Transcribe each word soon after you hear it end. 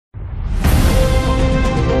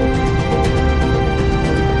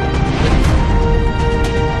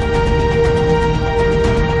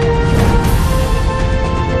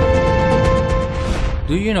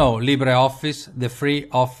you know LibreOffice, the free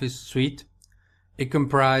Office suite? It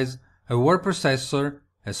comprises a word processor,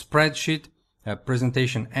 a spreadsheet, a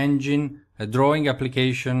presentation engine, a drawing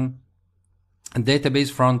application, a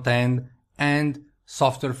database front end, and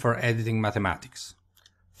software for editing mathematics.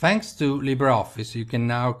 Thanks to LibreOffice, you can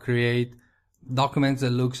now create documents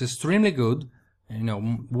that looks extremely good.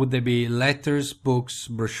 Would they be letters, books,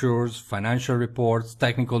 brochures, financial reports,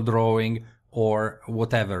 technical drawing, or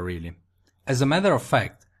whatever really. As a matter of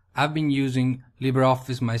fact, I've been using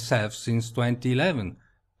LibreOffice myself since 2011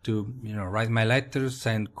 to write my letters,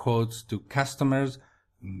 send quotes to customers,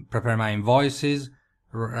 prepare my invoices,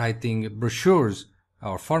 writing brochures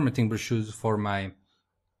or formatting brochures for my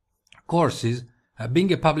courses.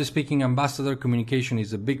 Being a public speaking ambassador, communication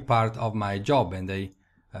is a big part of my job, and I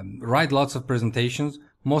write lots of presentations.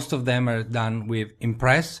 Most of them are done with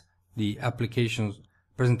Impress, the application's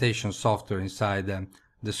presentation software inside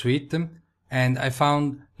the suite, and I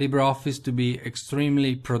found LibreOffice to be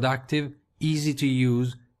extremely productive, easy to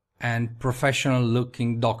use, and professional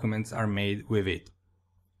looking documents are made with it.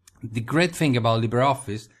 The great thing about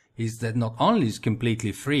LibreOffice is that not only is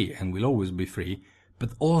completely free and will always be free,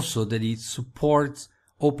 but also that it supports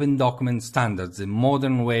open document standards, a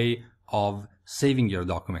modern way of saving your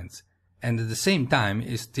documents. And at the same time,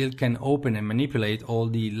 it still can open and manipulate all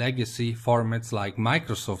the legacy formats like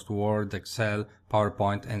Microsoft Word, Excel,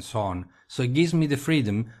 PowerPoint, and so on. So it gives me the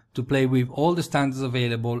freedom to play with all the standards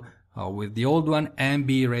available with the old one and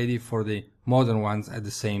be ready for the modern ones at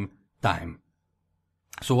the same time.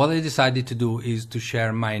 So what I decided to do is to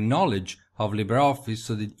share my knowledge of LibreOffice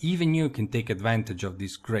so that even you can take advantage of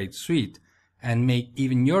this great suite and make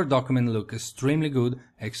even your document look extremely good,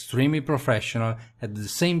 extremely professional, at the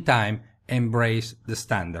same time embrace the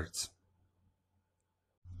standards.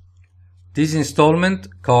 This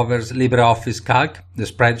installment covers LibreOffice Calc, the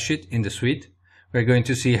spreadsheet in the suite. We're going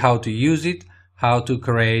to see how to use it, how to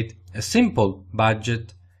create a simple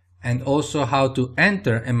budget, and also how to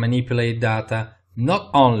enter and manipulate data not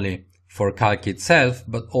only for Calc itself,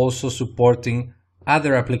 but also supporting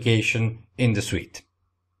other applications in the suite.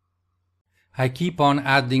 I keep on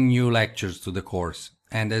adding new lectures to the course,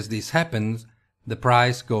 and as this happens, the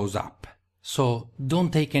price goes up. So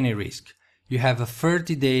don't take any risk. You have a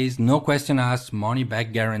 30 days, no question asked, money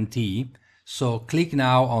back guarantee. So click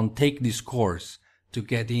now on Take this course to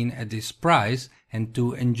get in at this price and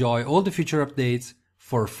to enjoy all the future updates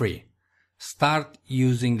for free. Start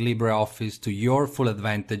using LibreOffice to your full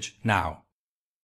advantage now.